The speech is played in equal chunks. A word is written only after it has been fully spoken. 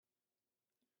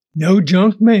No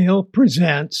Junk Mail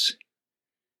presents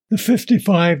The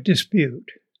 55 Dispute,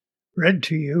 read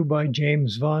to you by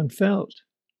James Von Felt.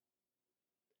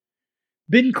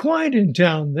 Been quiet in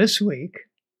town this week.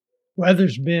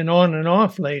 Weather's been on and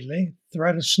off lately.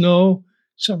 Threat of snow,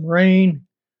 some rain,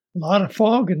 a lot of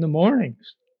fog in the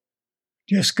mornings.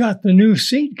 Just got the new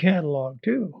seed catalog,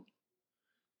 too.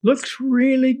 Looks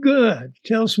really good.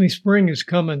 Tells me spring is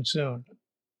coming soon.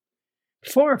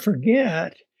 Before I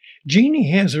forget, Jeannie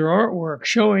has her artwork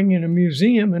showing in a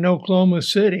museum in Oklahoma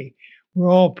City. We're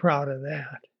all proud of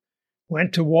that.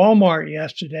 Went to Walmart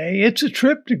yesterday. It's a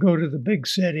trip to go to the big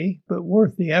city, but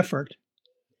worth the effort.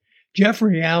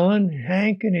 Jeffrey Allen,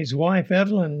 Hank, and his wife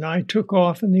Evelyn and I took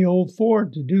off in the old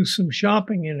Ford to do some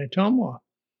shopping in Ottumwa.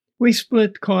 We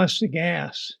split the cost of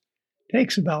gas.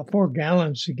 Takes about 4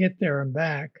 gallons to get there and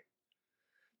back.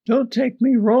 Don't take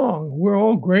me wrong, we're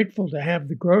all grateful to have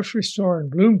the grocery store in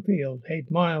Bloomfield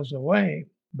 8 miles away,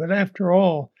 but after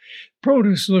all,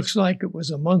 produce looks like it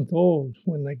was a month old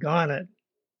when they got it.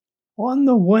 On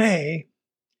the way,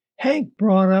 Hank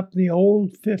brought up the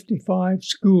old 55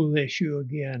 school issue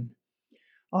again.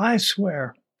 I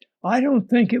swear, I don't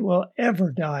think it will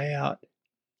ever die out.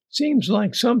 Seems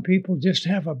like some people just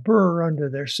have a burr under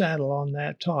their saddle on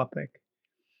that topic.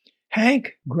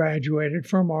 Hank graduated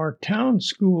from our town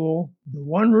school, the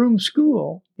one-room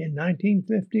school, in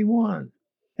 1951,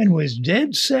 and was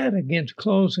dead set against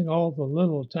closing all the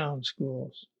little town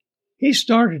schools. He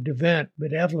started to vent,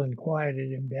 but Evelyn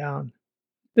quieted him down.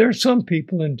 There are some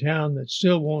people in town that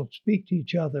still won't speak to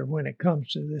each other when it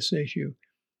comes to this issue.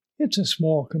 It's a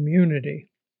small community.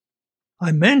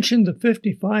 I mentioned the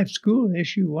 55 school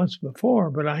issue once before,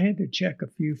 but I had to check a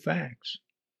few facts.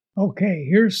 Okay,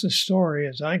 here's the story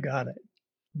as I got it.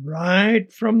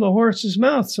 Right from the horse's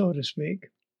mouth, so to speak.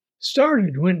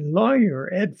 Started when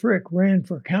lawyer Ed Frick ran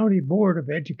for County Board of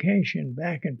Education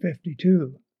back in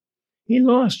 '52. He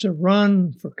lost a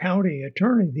run for county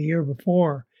attorney the year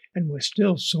before and was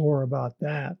still sore about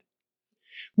that.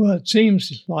 Well, it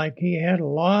seems like he had a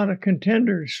lot of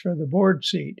contenders for the board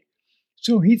seat,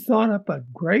 so he thought up a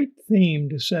great theme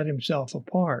to set himself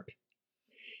apart.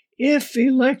 If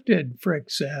elected,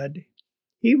 Frick said,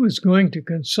 he was going to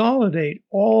consolidate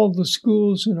all the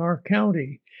schools in our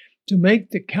county to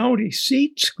make the county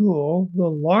seat school the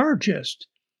largest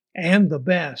and the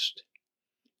best.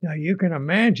 Now you can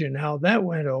imagine how that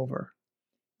went over.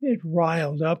 It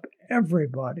riled up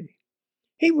everybody.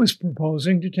 He was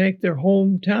proposing to take their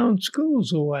hometown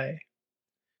schools away.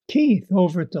 Keith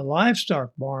over at the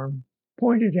livestock barn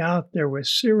pointed out there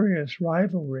was serious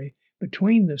rivalry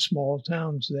between the small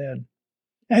towns then.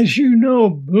 As you know,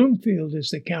 Bloomfield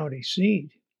is the county seat.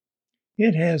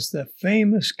 It has the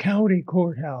famous county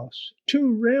courthouse,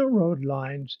 2 railroad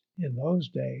lines in those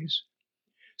days,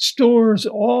 stores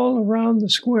all around the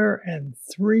square, and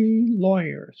 3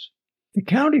 lawyers. The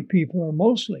county people are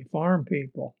mostly farm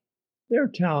people. Their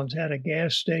towns had a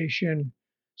gas station,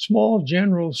 small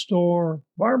general store,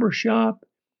 barber shop,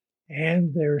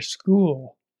 and their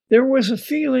school. There was a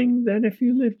feeling that if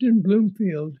you lived in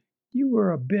Bloomfield, you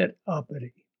were a bit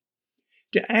uppity.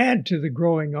 To add to the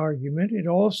growing argument, it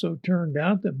also turned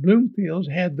out that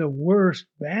Bloomfield had the worst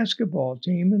basketball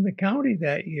team in the county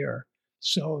that year.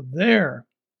 So there,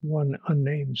 one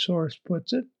unnamed source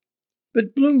puts it.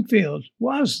 But Bloomfield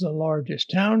was the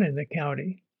largest town in the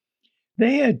county.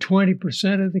 They had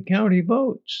 20% of the county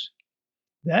votes.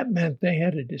 That meant they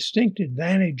had a distinct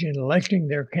advantage in electing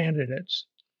their candidates.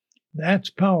 That's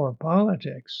power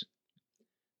politics.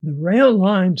 The rail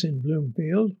lines in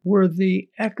Bloomfield were the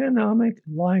economic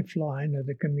lifeline of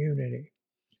the community.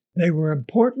 They were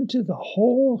important to the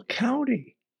whole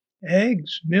county.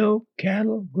 Eggs, milk,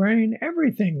 cattle, grain,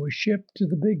 everything was shipped to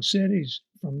the big cities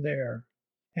from there.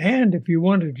 And if you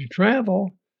wanted to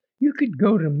travel, you could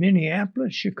go to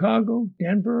Minneapolis, Chicago,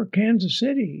 Denver, or Kansas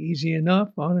City easy enough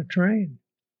on a train.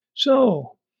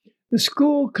 So, the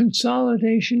school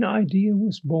consolidation idea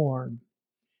was born.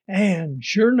 And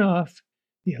sure enough,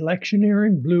 the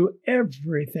electioneering blew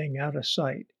everything out of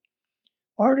sight.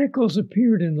 Articles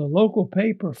appeared in the local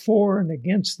paper for and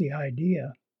against the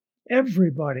idea.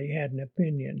 Everybody had an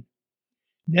opinion.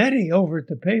 Nettie over at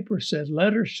the paper said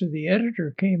letters to the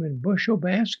editor came in bushel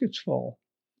baskets full.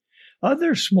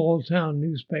 Other small-town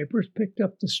newspapers picked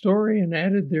up the story and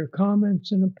added their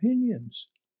comments and opinions.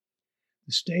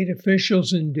 The state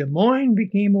officials in Des Moines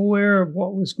became aware of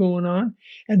what was going on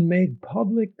and made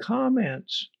public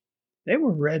comments. They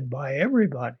were read by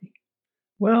everybody.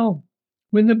 Well,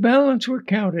 when the ballots were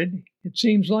counted, it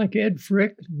seems like Ed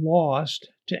Frick lost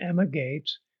to Emma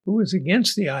Gates, who was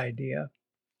against the idea.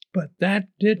 But that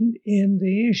didn't end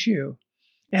the issue.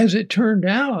 As it turned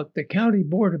out, the County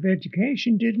Board of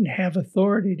Education didn't have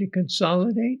authority to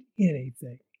consolidate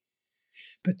anything.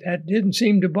 But that didn't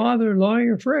seem to bother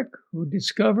Lawyer Frick, who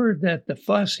discovered that the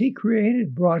fuss he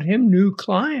created brought him new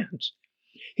clients.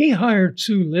 He hired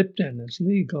Sue Lipton as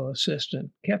legal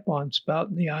assistant, kept on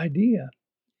spouting the idea.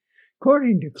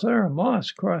 According to Clara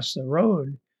Moss across the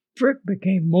road, Frick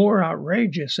became more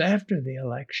outrageous after the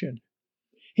election.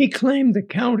 He claimed the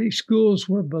county schools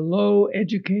were below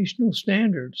educational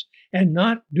standards and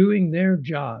not doing their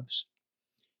jobs.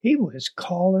 He was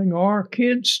calling our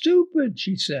kids stupid,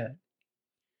 she said.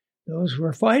 Those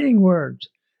were fighting words,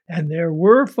 and there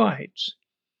were fights.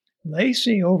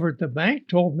 Lacey over at the bank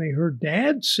told me her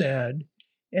dad said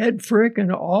Ed Frick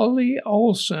and Ollie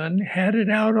Olson had it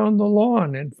out on the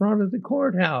lawn in front of the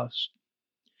courthouse.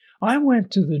 I went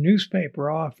to the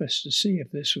newspaper office to see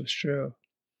if this was true.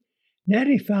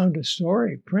 Nettie found a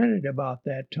story printed about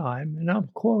that time, and I'll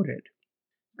quote it.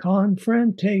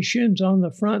 Confrontations on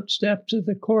the front steps of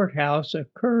the courthouse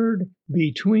occurred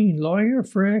between Lawyer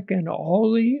Frick and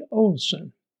Ollie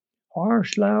Olson.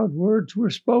 Harsh, loud words were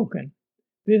spoken.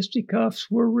 Fisticuffs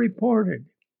were reported.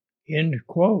 End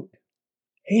quote.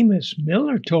 Amos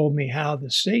Miller told me how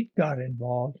the state got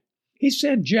involved. He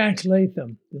said Jack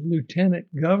Latham, the lieutenant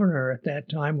governor at that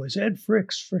time, was Ed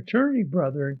Frick's fraternity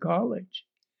brother in college.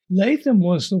 Latham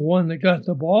was the one that got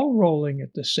the ball rolling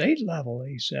at the state level,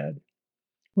 he said.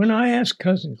 When I asked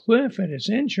Cousin Cliff at his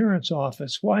insurance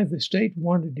office why the state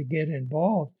wanted to get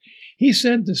involved, he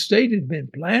said the state had been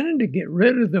planning to get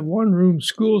rid of the one-room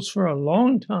schools for a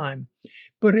long time,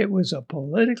 but it was a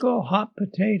political hot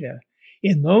potato.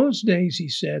 In those days, he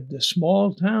said, the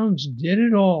small towns did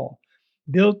it all,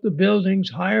 built the buildings,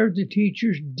 hired the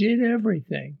teachers, did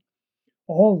everything.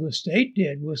 All the state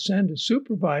did was send a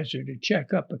supervisor to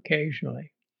check up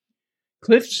occasionally.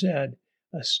 Cliff said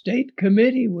a state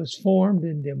committee was formed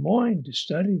in Des Moines to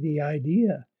study the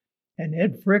idea, and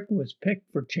Ed Frick was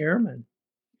picked for chairman.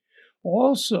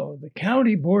 Also, the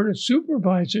County Board of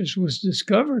Supervisors was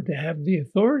discovered to have the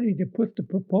authority to put the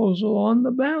proposal on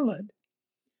the ballot.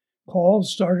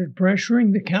 Calls started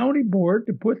pressuring the county board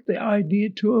to put the idea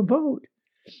to a vote.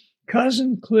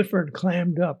 Cousin Clifford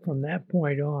clammed up from that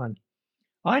point on.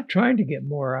 I tried to get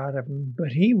more out of him,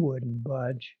 but he wouldn't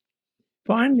budge.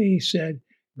 Finally, he said,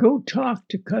 "Go talk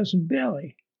to Cousin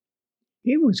Billy."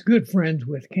 He was good friends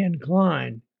with Ken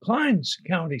Klein. Klein's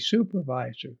county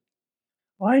supervisor.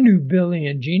 I knew Billy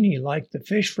and Jeannie liked the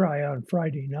fish fry on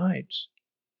Friday nights.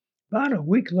 About a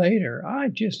week later, I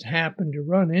just happened to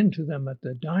run into them at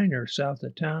the diner south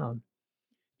of town.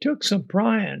 Took some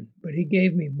prying, but he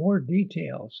gave me more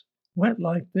details. Went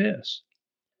like this.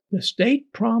 The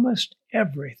state promised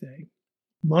everything.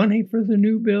 Money for the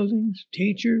new buildings,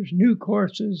 teachers, new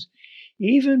courses,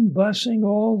 even busing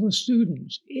all the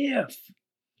students, if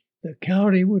the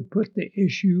county would put the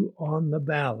issue on the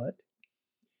ballot.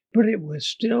 But it was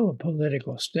still a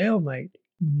political stalemate.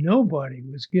 Nobody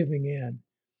was giving in.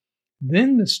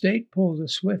 Then the state pulled a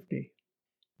swiftie.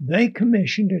 They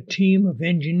commissioned a team of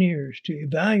engineers to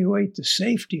evaluate the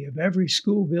safety of every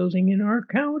school building in our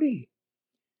county.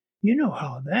 You know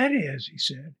how that is, he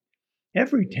said.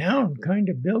 Every town kind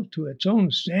of built to its own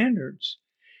standards,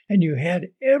 and you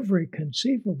had every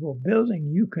conceivable building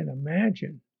you can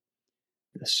imagine.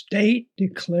 The state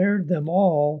declared them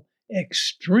all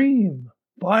extreme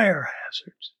fire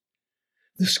hazards.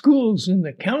 The schools in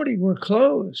the county were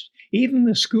closed, even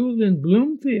the school in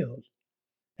Bloomfield.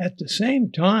 At the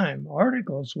same time,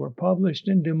 articles were published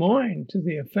in Des Moines to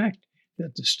the effect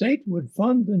that the state would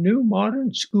fund the new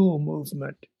modern school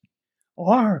movement.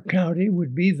 Our county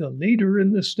would be the leader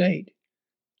in the state.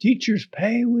 Teachers'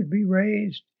 pay would be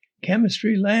raised,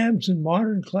 chemistry labs and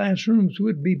modern classrooms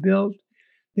would be built,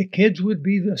 the kids would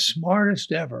be the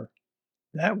smartest ever.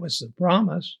 That was the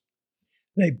promise.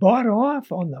 They bought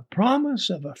off on the promise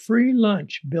of a free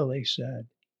lunch, Billy said.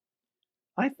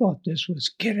 I thought this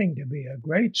was getting to be a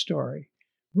great story,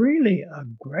 really a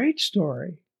great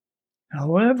story.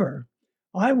 However,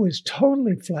 I was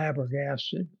totally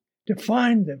flabbergasted to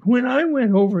find that when I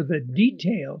went over the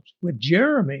details with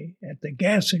Jeremy at the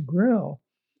Gas and Grill,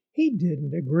 he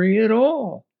didn't agree at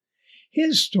all.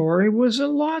 His story was a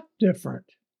lot different,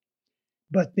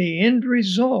 but the end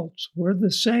results were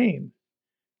the same.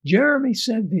 Jeremy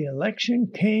said the election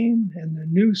came and the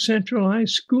new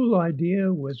centralized school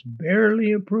idea was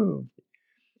barely approved,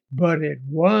 but it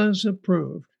was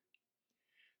approved.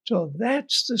 So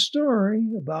that's the story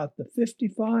about the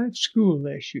 55 school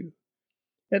issue,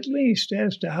 at least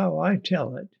as to how I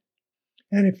tell it.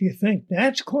 And if you think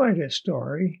that's quite a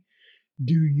story,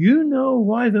 do you know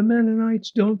why the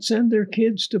Mennonites don't send their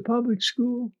kids to public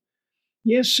school?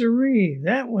 Yes, sirree,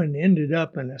 that one ended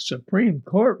up in a Supreme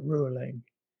Court ruling.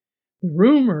 The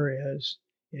rumor is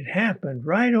it happened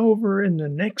right over in the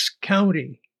next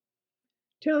county.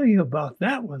 Tell you about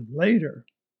that one later.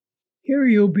 Hear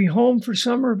you'll be home for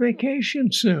summer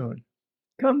vacation soon.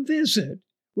 Come visit.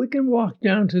 We can walk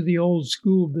down to the old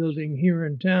school building here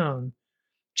in town.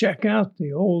 Check out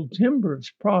the old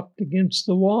timbers propped against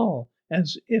the wall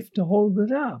as if to hold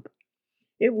it up.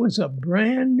 It was a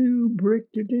brand new brick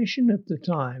addition at the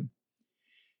time.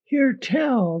 Hear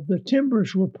tell the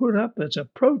timbers were put up as a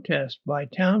protest by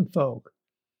townfolk.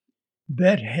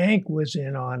 Bet Hank was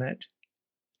in on it.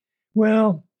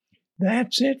 Well,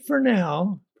 that's it for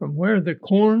now, from where the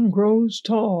corn grows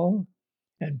tall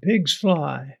and pigs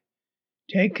fly.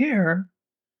 Take care.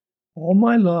 All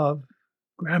my love,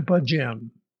 Grandpa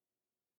Jim.